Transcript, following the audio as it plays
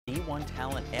D1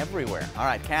 talent everywhere. All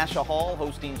right, Cascia Hall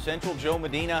hosting Central. Joe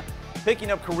Medina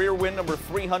picking up career win number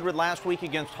 300 last week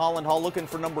against Holland Hall, looking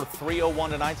for number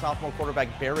 301 tonight. Sophomore quarterback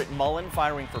Barrett Mullen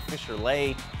firing for Fisher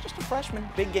Lay. Just a freshman,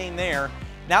 big game there.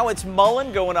 Now it's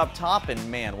Mullen going up top, and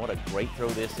man, what a great throw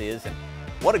this is, and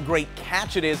what a great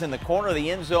catch it is in the corner of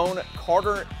the end zone.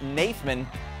 Carter Nathman.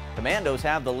 Commandos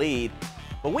have the lead.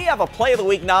 But we have a Play of the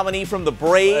Week nominee from the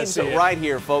Braves right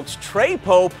here, folks. Trey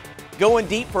Pope going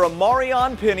deep for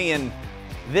Amarion Penny, and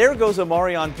there goes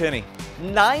Amarion Penny.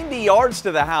 90 yards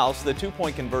to the house. The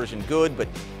two-point conversion good, but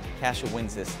Cascia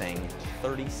wins this thing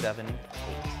 37-8.